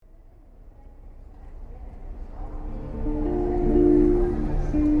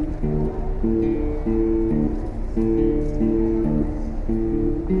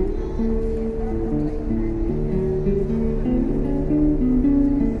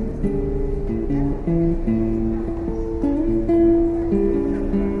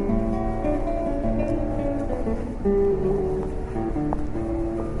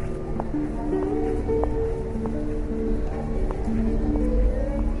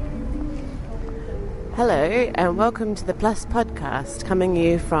Hello and welcome to the Plus podcast, coming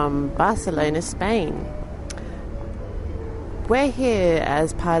you from Barcelona, Spain. We're here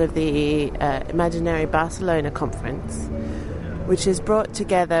as part of the Imaginary Barcelona conference, which has brought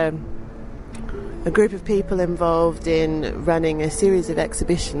together a group of people involved in running a series of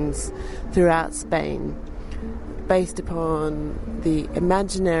exhibitions throughout Spain based upon the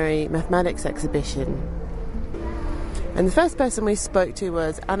Imaginary Mathematics exhibition. And the first person we spoke to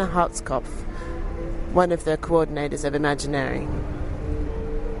was Anna Hartskopf, one of the coordinators of Imaginary.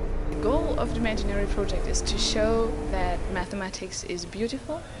 The goal of the Imaginary project is to show that mathematics is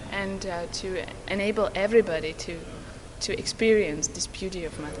beautiful and to enable everybody to experience this beauty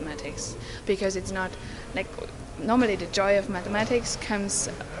of mathematics, because it's not like normally the joy of mathematics comes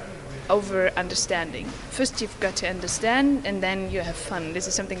over understanding. First you've got to understand and then you have fun. This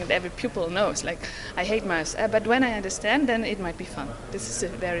is something that every pupil knows, like I hate maths, but when I understand then it might be fun. This is a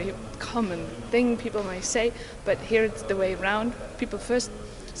very common thing people may say, but here it's the way around. People first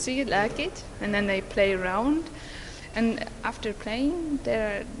see it, like it, and then they play around, and after playing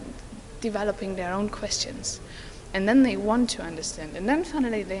they're developing their own questions, and then they want to understand, and then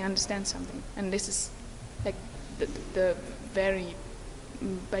finally they understand something. And this is like the very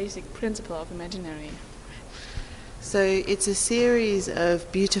basic principle of Imaginary. So it's a series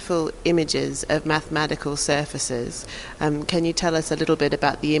of beautiful images of mathematical surfaces. Can you tell us a little bit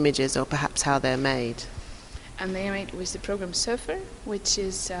about the images, or perhaps how they're made? And they are made with the program Surfer, which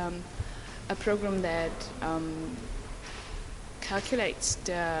is a program that calculates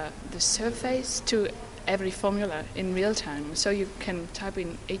the surface to every formula in real time. So you can type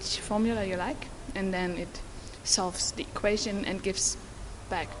in each formula you like, and then it solves the equation and gives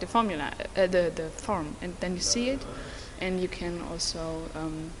back the formula, the form, and then you see it, and you can also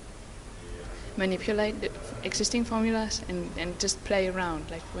manipulate the existing formulas and just play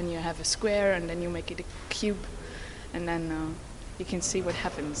around, like when you have a square and then you make it a cube, and then you can see what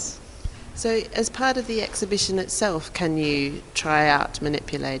happens. So as part of the exhibition itself, can you try out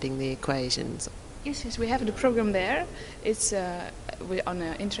manipulating the equations? Yes, we have the program there. It's we're on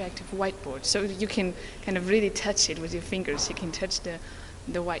an interactive whiteboard, so you can kind of really touch it with your fingers. You can touch the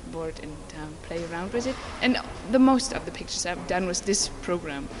whiteboard and play around with it. And the most of the pictures I've done with this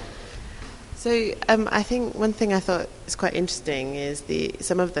program. So I think one thing I thought is quite interesting is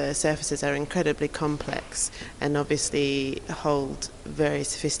some of the surfaces are incredibly complex and obviously hold very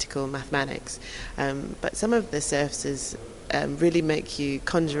sophistical mathematics. But some of the surfaces really make you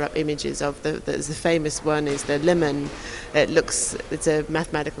conjure up images of the famous one is the lemon. It's a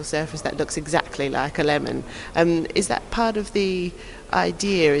mathematical surface that looks exactly like a lemon. Is that part of the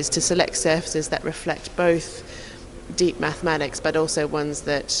idea, is to select surfaces that reflect both deep mathematics but also ones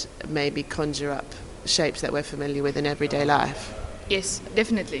that maybe conjure up shapes that we're familiar with in everyday life? Yes,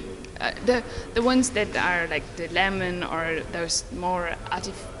 definitely. The ones that are like the lemon or those more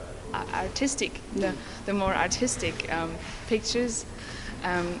artistic, the more artistic pictures,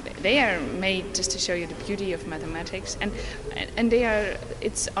 they are made just to show you the beauty of mathematics, and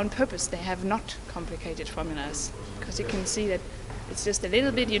it's on purpose. They have not complicated formulas, because you can see that it's just a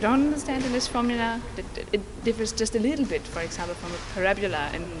little bit you don't understand in this formula. It differs just a little bit, for example, from a parabola,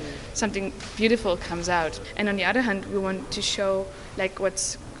 and something beautiful comes out. And on the other hand, we want to show like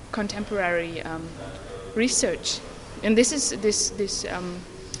what's contemporary research, and this is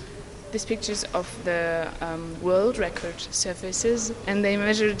these pictures of the world record surfaces, and they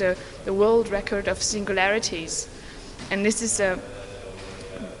measure the world record of singularities. And this is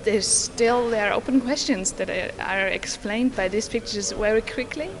there are open questions that are explained by these pictures very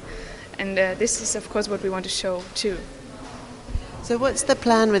quickly, and this is of course what we want to show too. So what's the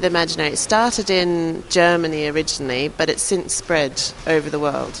plan with Imaginary? It started in Germany originally, but it's since spread over the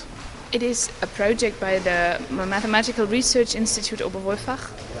world. It is a project by the Mathematical Research Institute Oberwolfach,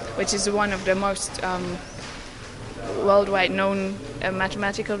 which is one of the most worldwide known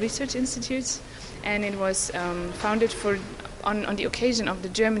mathematical research institutes, and it was founded on the occasion of the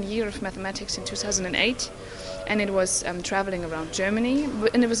German Year of Mathematics in 2008, and it was traveling around Germany,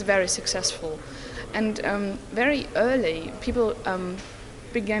 and it was very successful. And very early, people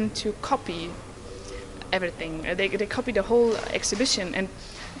began to copy everything. They copied the whole exhibition, and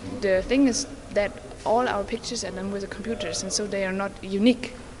the thing is that all our pictures are done with the computers, and so they are not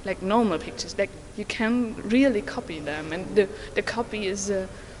unique like normal pictures. Like you can really copy them, and the copy has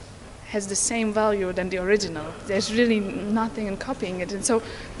the same value than the original. There's really nothing in copying it, and so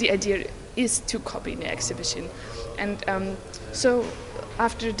the idea is to copy the exhibition. And so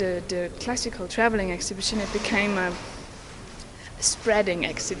after the classical traveling exhibition, it became a spreading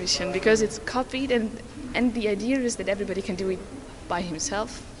exhibition, because it's copied, and the idea is that everybody can do it by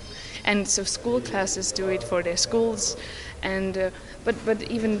himself. And so school classes do it for their schools, and but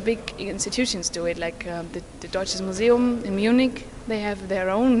even big institutions do it, like the Deutsches Museum in Munich. They have their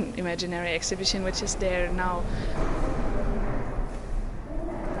own imaginary exhibition, which is there now.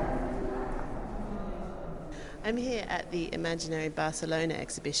 I'm here at the Imaginary Barcelona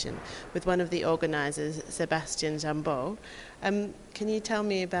exhibition with one of the organisers, Sebastian Jambot. Can you tell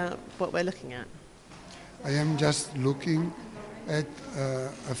me about what we're looking at? I am just looking at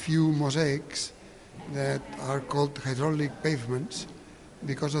a few mosaics that are called hydraulic pavements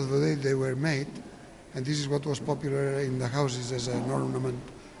because of the way they were made, and this is what was popular in the houses as an ornament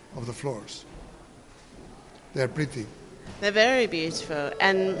of the floors. They are pretty. They're very beautiful,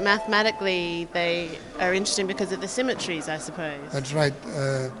 and mathematically they are interesting because of the symmetries, I suppose. That's right.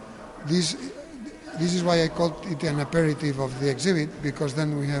 This is why I called it an aperitif of the exhibit, because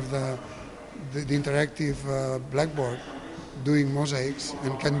then we have the interactive blackboard doing mosaics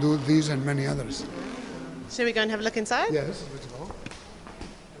and can do these and many others. Shall we go and have a look inside? Yes, let's go.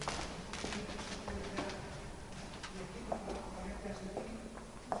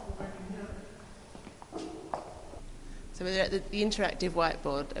 So we're at the interactive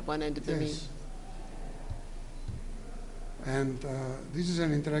whiteboard at one end of the Yes. And this is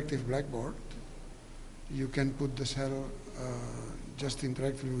an interactive blackboard. You can put the cell just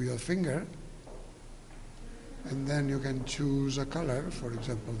interactively with your finger, and then you can choose a color, for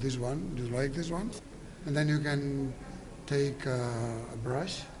example this one, do you like this one? And then you can take a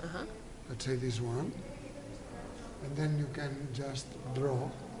brush, let's say this one, and then you can just draw,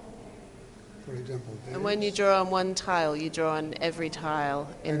 for example this. And when you draw on one tile, you draw on every tile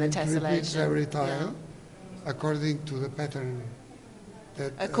in and the it tessellation. repeats every tile according to the pattern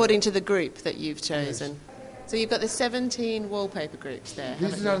that... According to the group that you've chosen. Yes. So you've got the 17 wallpaper groups there.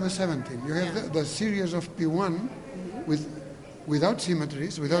 These are the 17. You have the series of P1 without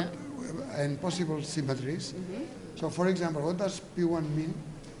symmetries, and possible symmetries. So, for example, what does P1 mean?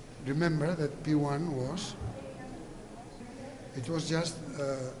 Remember that P1 was just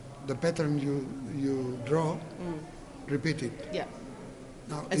the pattern you draw repeated. Yeah.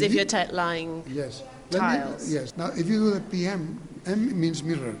 Now, as if you're lying tiles. Yes. Now, if you do the PM, M means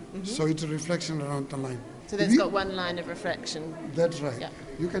mirror, so it's a reflection around the line. So that's got one line of reflection. That's right. Yeah.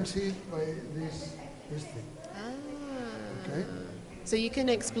 You can see it by this thing. Okay. So you can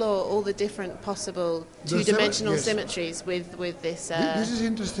explore all the different possible two-dimensional symmetries with this. This is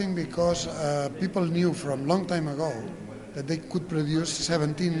interesting because people knew from long time ago that they could produce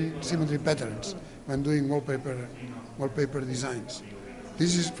 17 symmetry patterns when doing wallpaper designs.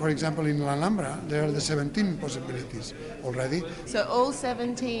 This is, for example, in La Alhambra, there are the 17 possibilities already. So all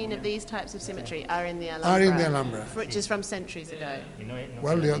 17 of these types of symmetry are in the Alhambra? Are in the Alhambra. Which is from centuries ago?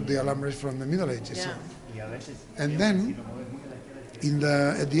 Well, the Alhambra is from the Middle Ages. Yeah. And then,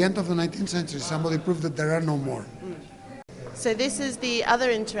 at the end of the 19th century, somebody proved that there are no more. So this is the other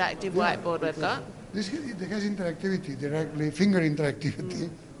interactive whiteboard we've got? This has interactivity, directly finger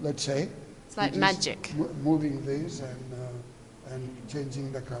interactivity, let's say. It's like magic. Moving this and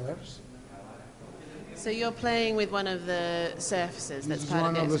changing the colors. So you're playing with one of the surfaces that's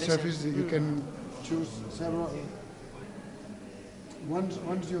part of the exhibition. This is one of the surfaces. You can choose several.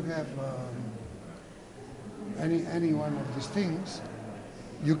 Once you have any one of these things,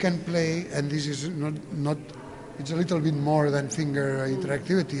 you can play, and this is not it's a little bit more than finger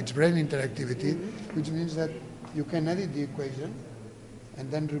interactivity, it's brain interactivity, which means that you can edit the equation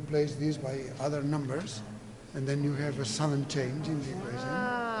and then replace this by other numbers, and then you have a sudden change in the equation.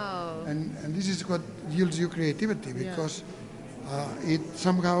 Wow. And this is what yields you creativity, because it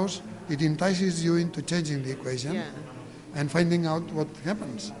somehow entices you into changing the equation and finding out what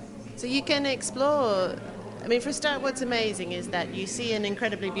happens. So you can explore. I mean, for a start, what's amazing is that you see an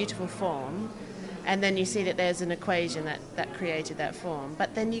incredibly beautiful form, and then you see that there's an equation that created that form.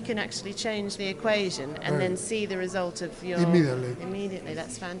 But then you can actually change the equation and then see the result of your... Immediately,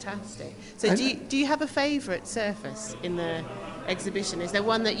 that's fantastic. So do you have a favourite surface in the exhibition? Is there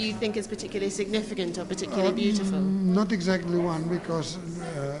one that you think is particularly significant or particularly beautiful? Not exactly one, because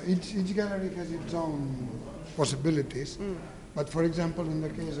each gallery has its own possibilities. But for example, in the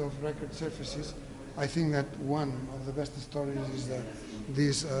case of record surfaces, I think that one of the best stories is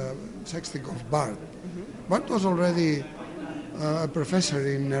this Sextikov Bart. Bart was already a professor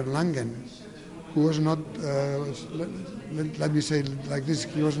in Erlangen, who was not, let me say like this,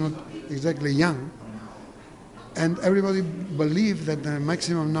 he was not exactly young. And everybody believed that the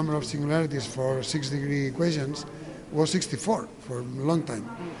maximum number of singularities for 6-degree equations was 64 for a long time.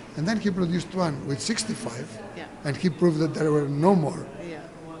 And then he produced one with 65, and he proved that there were no more.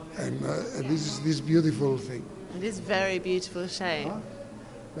 And this is this beautiful thing. It is very beautiful shape.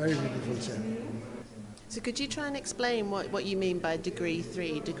 Very beautiful chef. So could you try and explain what you mean by degree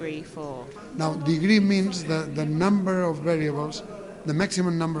 3, degree 4? Now, degree means the number of variables, the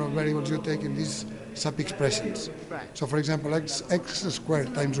maximum number of variables you take in these sub-expressions. Right. So, for example, x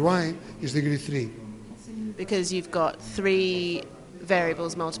squared times y is degree 3. Because you've got 3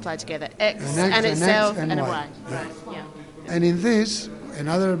 variables multiplied together, x An and X, itself and and a Y. y. Right. Yeah. And in this,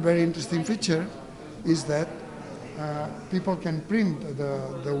 another very interesting feature is that people can print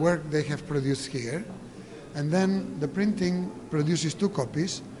the work they have produced here, and then the printing produces 2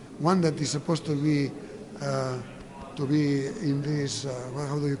 copies. One that is supposed to be in this,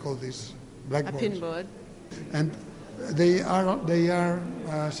 how do you call this? A Blackboard. pinboard. And they are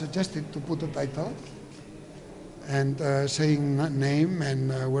suggested to put a title and saying name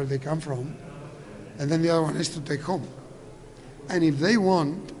and where they come from, and then the other one is to take home. And if they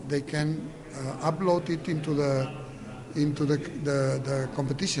want, they can upload it into the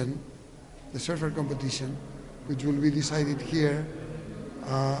competition, the surfer competition, which will be decided here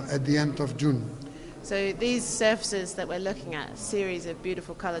at the end of June. So these surfaces that we're looking at, a series of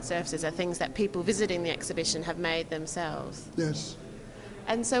beautiful coloured surfaces, are things that people visiting the exhibition have made themselves. Yes.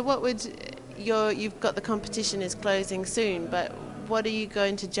 And so what would you've got the competition is closing soon, but what are you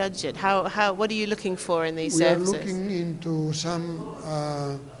going to judge it? What are you looking for in these surfaces? We are looking into some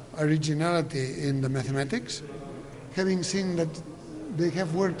originality in the mathematics, having seen that they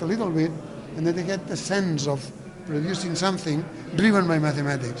have worked a little bit and that they get the sense of producing something driven by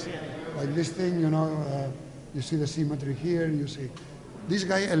mathematics. Like this thing, you see the symmetry here, you see. This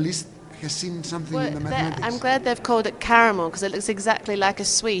guy at least has seen something in the mathematics. I'm glad they've called it caramel, because it looks exactly like a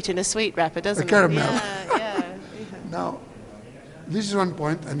sweet in a sweet wrapper, doesn't it? A caramel. Yeah. Now, this is one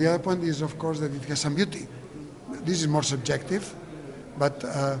point, and the other point is, of course, that it has some beauty. This is more subjective, but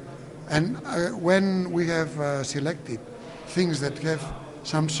when we have selected things that have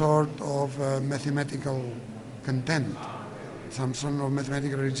some sort of mathematical content, some sort of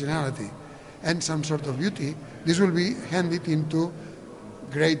mathematical originality, and some sort of beauty, this will be handed into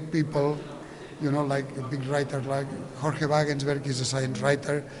great people, like a big writer like Jorge Wagensberg is a science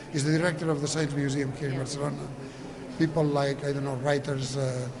writer, is the director of the Science Museum here in Barcelona. People like, writers,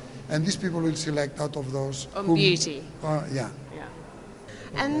 and these people will select out of those. On beauty. Yeah.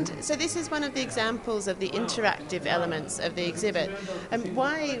 And so this is one of the examples of the interactive elements of the exhibit.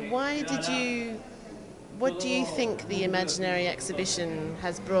 What do you think the Imaginary exhibition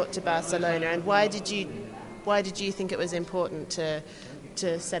has brought to Barcelona, and why did you think it was important to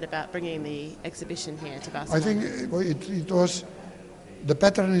set about bringing the exhibition here to Barcelona? I think it was, the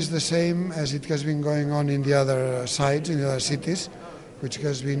pattern is the same as it has been going on in the other sites, in the other cities, which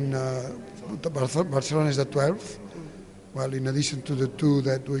has been, Barcelona is the 12th, well, in addition to the 2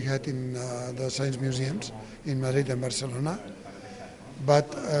 that we had in the science museums in Madrid and Barcelona.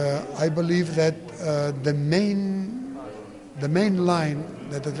 But I believe that the main line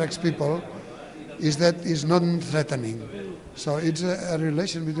that attracts people is that it's non-threatening. So it's a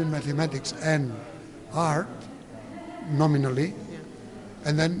relation between mathematics and art, nominally,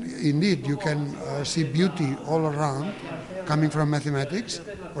 and then indeed you can see beauty all around coming from mathematics,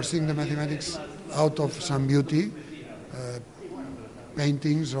 or seeing the mathematics out of some beauty,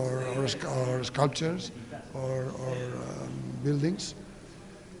 paintings or sculptures or buildings.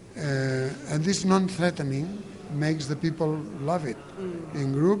 And this non-threatening makes the people love it,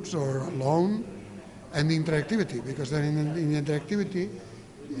 in groups or alone, and the interactivity, because then in the interactivity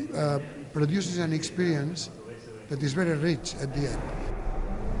produces an experience that is very rich at the end.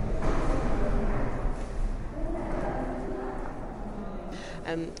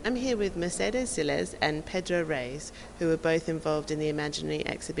 I'm here with Mercedes Siles and Pedro Reyes, who are both involved in the Imaginary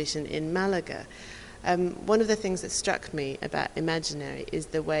exhibition in Malaga. One of the things that struck me about Imaginary is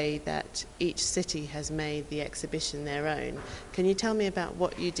the way that each city has made the exhibition their own. Can you tell me about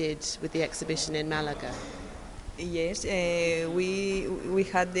what you did with the exhibition in Malaga? Yes, we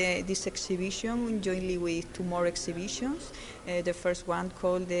had this exhibition jointly with 2 more exhibitions. The first one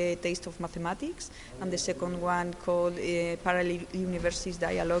called The Taste of Mathematics, and the second one called Parallel Universes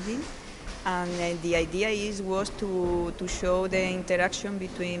Dialoguing. And the idea was to show the interaction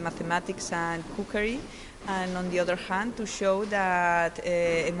between mathematics and cookery, and on the other hand to show that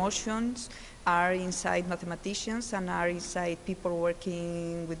emotions are inside mathematicians and are inside people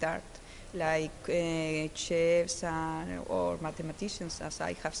working with art, like chefs or mathematicians, as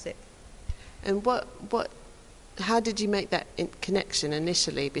I have said. And how did you make that connection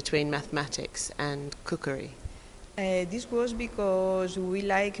initially between mathematics and cookery? This was because we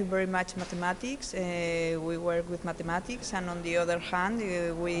like very much mathematics. We work with mathematics, and on the other hand,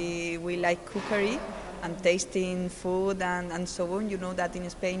 we like cookery, and tasting food and so on. You know that in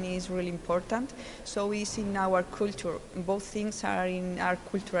Spain is really important. So it's in our culture. Both things are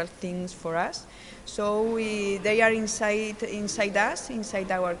cultural things for us. So they are inside us,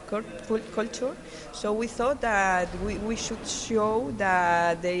 inside our culture. So we thought that we should show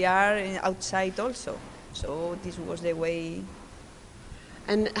that they are outside also. So this was the way.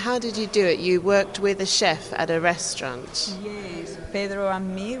 And how did you do it? You worked with a chef at a restaurant. Yes, Pedro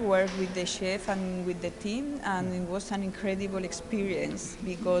and me worked with the chef and with the team, and it was an incredible experience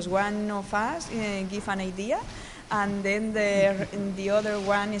because one of us gave an idea, and then the other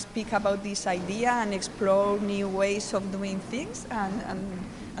one speak about this idea and explore new ways of doing things,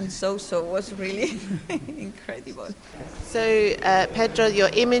 and so it was really incredible. So, Pedro,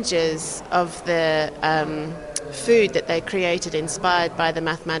 your images of the food that they created, inspired by the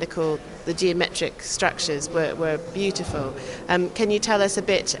geometric structures, were beautiful. Can you tell us a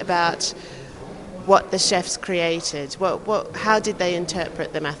bit about what the chefs created? How did they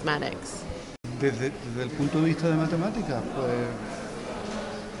interpret the mathematics? Desde el punto de vista de matemáticas, pues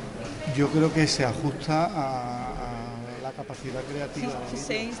yo creo que se ajusta a la capacidad creativa. He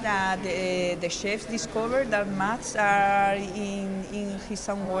says that the chefs discovered that maths are in his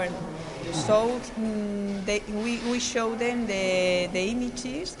own world. So we show them the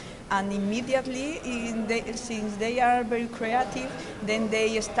images, and immediately, since they are very creative, then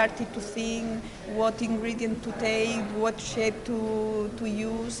they started to think what ingredient to take, what shape to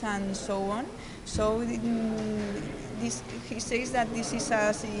use, and so on. So he says that this is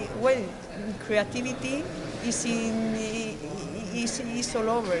creativity is all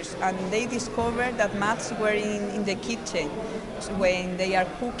over, and they discovered that maths were in the kitchen when they are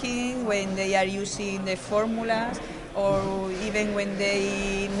cooking, when they are using the formulas, or even when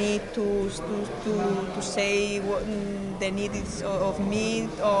they need to say what the need is of meat,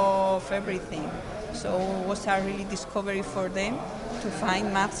 of everything. So it was a really discovery for them to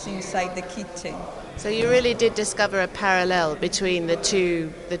find maths inside the kitchen. So you really did discover a parallel between the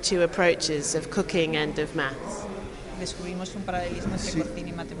two approaches of cooking and of maths. Descubrimos un paralelismo entre cocina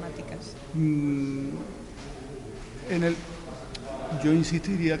y matemáticas. Yo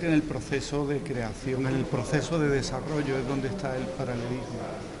insistiría que en el proceso de creación, en el proceso de desarrollo es donde está el paralelismo.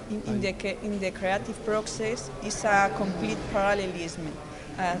 In the creative process is a complete parallelism,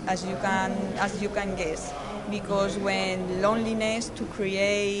 as you can guess, because when loneliness to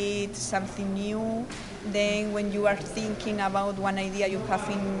create something new, then when you are thinking about one idea you have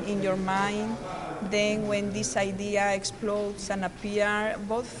in your mind, then when this idea explodes and appears,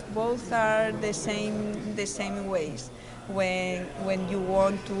 both are the same ways. When you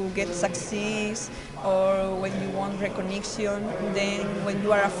want to get success, or when you want recognition, then when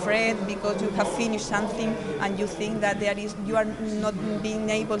you are afraid because you have finished something and you think that you are not being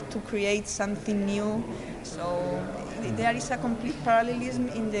able to create something new. So there is a complete parallelism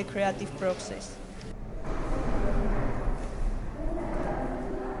in the creative process.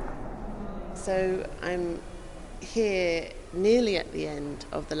 So I'm here nearly at the end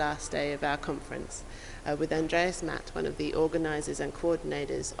of the last day of our conference with Andreas Matt, one of the organisers and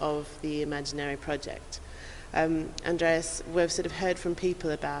coordinators of the Imaginary project. Andreas, we've sort of heard from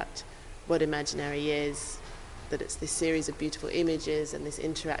people about what Imaginary is, that it's this series of beautiful images and this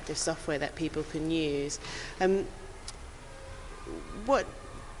interactive software that people can use. What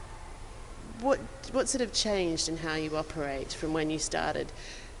sort of changed in how you operate from when you started?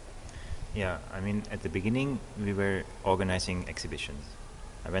 Yeah, I mean, at the beginning we were organizing exhibitions.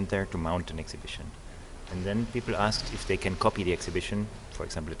 I went there to mount an exhibition. And then people asked if they can copy the exhibition, for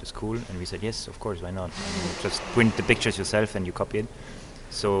example, at the school, and we said, yes, of course, why not? And you just print the pictures yourself and you copy it.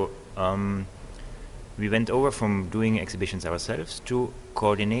 So we went over from doing exhibitions ourselves to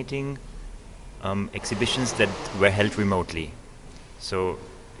coordinating exhibitions that were held remotely. So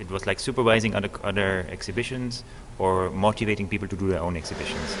it was like supervising other exhibitions or motivating people to do their own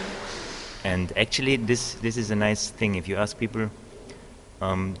exhibitions. And actually, this is a nice thing. If you ask people,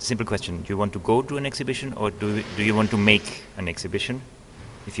 simple question: do you want to go to an exhibition, or do you want to make an exhibition?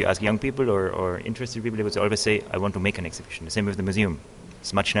 If you ask young people or interested people, they would always say, I want to make an exhibition. The same with the museum.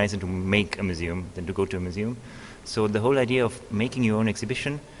 It's much nicer to make a museum than to go to a museum. So the whole idea of making your own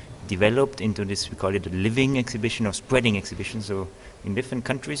exhibition developed into this, we call it a living exhibition or spreading exhibition. So in different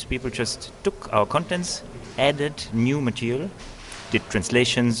countries, people just took our contents, added new material, did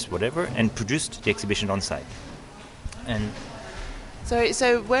translations, whatever, and produced the exhibition on site. And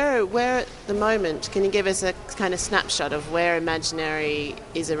So where at the moment, can you give us a kind of snapshot of where Imaginary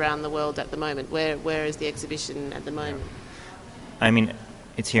is around the world at the moment? Where is the exhibition at the moment? I mean,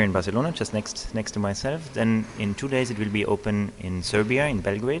 it's here in Barcelona, just next to myself. Then in 2 days it will be open in Serbia, in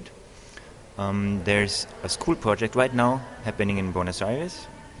Belgrade. there's a school project right now happening in Buenos Aires,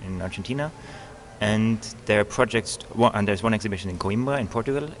 in Argentina, and there are projects. And there's one exhibition in Coimbra, in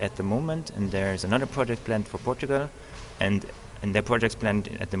Portugal, at the moment, and there's another project planned for Portugal, and there are projects planned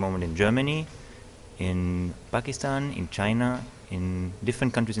at the moment in Germany, in Pakistan, in China, in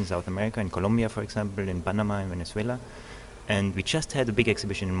different countries in South America, in Colombia, for example, in Panama, in Venezuela, and we just had a big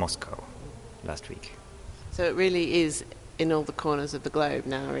exhibition in Moscow last week. So it really is in all the corners of the globe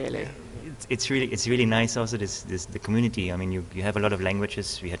now, really. It's really nice also the community. I mean, you have a lot of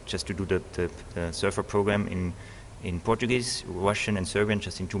languages. We had just to do the surfer program in Portuguese, Russian, and Serbian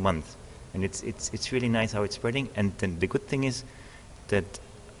just in 2 months, and it's really nice how it's spreading. And then the good thing is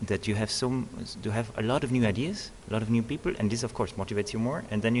that you have a lot of new ideas, a lot of new people, and this of course motivates you more.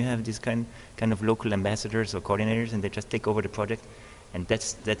 And then you have these kind of local ambassadors or coordinators, and they just take over the project. And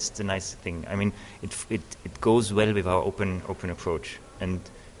that's the nice thing. I mean, it goes well with our open approach. And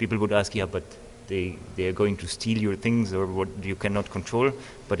people would ask, yeah, but they are going to steal your things or what you cannot control.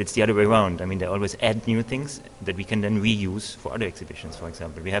 But it's the other way around. I mean, they always add new things that we can then reuse for other exhibitions. For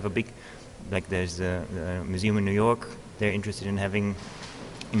example, we have a big, like there's a museum in New York. They're interested in having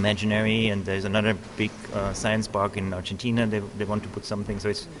Imaginary, and there's another big science park in Argentina. They want to put something. So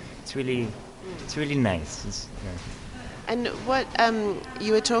it's really nice. And what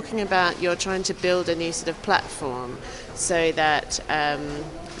you were talking about, you're trying to build a new sort of platform so that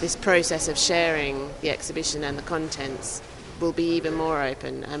this process of sharing the exhibition and the contents will be even more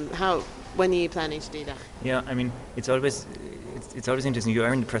open. When are you planning to do that? Yeah, I mean, it's always interesting. You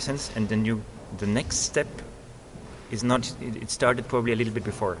are in the presence, and then the next step is not. It started probably a little bit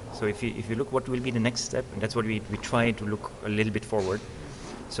before. So if you look, what will be the next step, and that's what we try to look a little bit forward.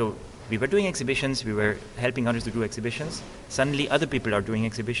 So we were doing exhibitions, we were helping others to do exhibitions. Suddenly other people are doing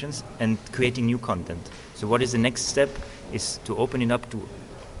exhibitions and creating new content. So what is the next step is to open it up to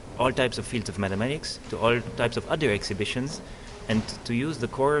all types of fields of mathematics, to all types of other exhibitions, and to use the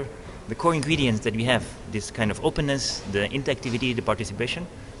core ingredients that we have, this kind of openness, the interactivity, the participation,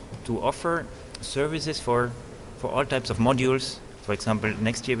 to offer services for all types of modules. For example,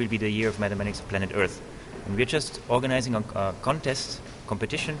 next year will be the year of mathematics of planet Earth. And we're just organizing a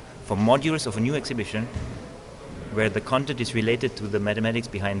competition for modules of a new exhibition where the content is related to the mathematics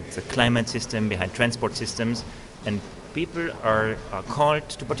behind the climate system, behind transport systems, and people are called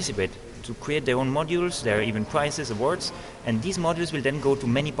to participate, to create their own modules. There are even prizes, awards, and these modules will then go to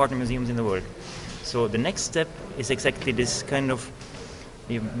many partner museums in the world. So the next step is exactly this kind of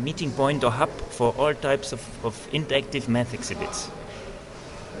meeting point or hub for all types of interactive math exhibits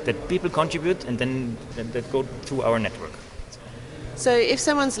that people contribute and then that go through our network. So if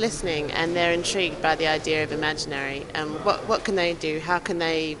someone's listening and they're intrigued by the idea of Imaginary, what can they do? How can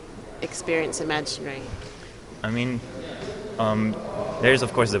they experience Imaginary? I mean, there's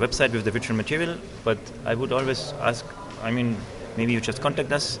of course the website with the virtual material, but I would always ask, I mean, maybe you just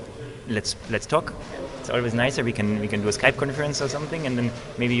contact us, let's talk. It's always nicer. We can do a Skype conference or something, and then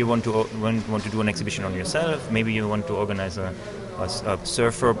maybe you want to do an exhibition on yourself. Maybe you want to organize a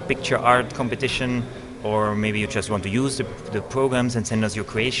surfer picture art competition, or maybe you just want to use the programs and send us your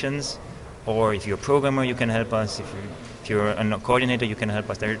creations. Or if you're a programmer, you can help us. If you're a coordinator, you can help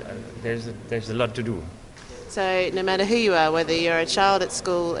us. There's a lot to do. So no matter who you are, whether you're a child at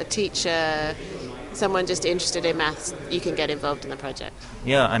school, a teacher, someone just interested in maths, you can get involved in the project.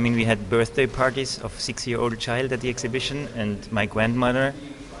 Yeah, I mean, we had birthday parties of 6-year-old child at the exhibition, and my grandmother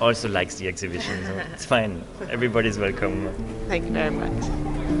also likes the exhibition, so it's fine. Everybody's welcome. Thank you very much.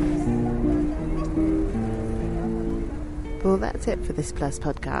 Well, that's it for this Plus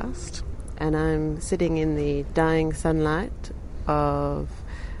podcast, and I'm sitting in the dying sunlight of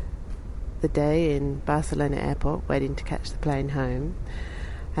the day in Barcelona airport, waiting to catch the plane home,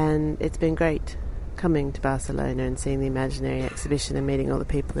 and it's been great coming to Barcelona and seeing the Imaginary exhibition and meeting all the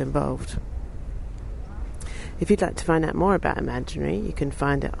people involved. If you'd like to find out more about Imaginary, you can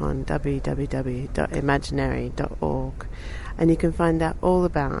find it on www.imaginary.org, and you can find out all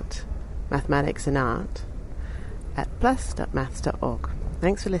about mathematics and art at plus.maths.org.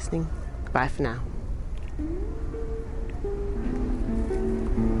 Thanks for listening. Bye for now.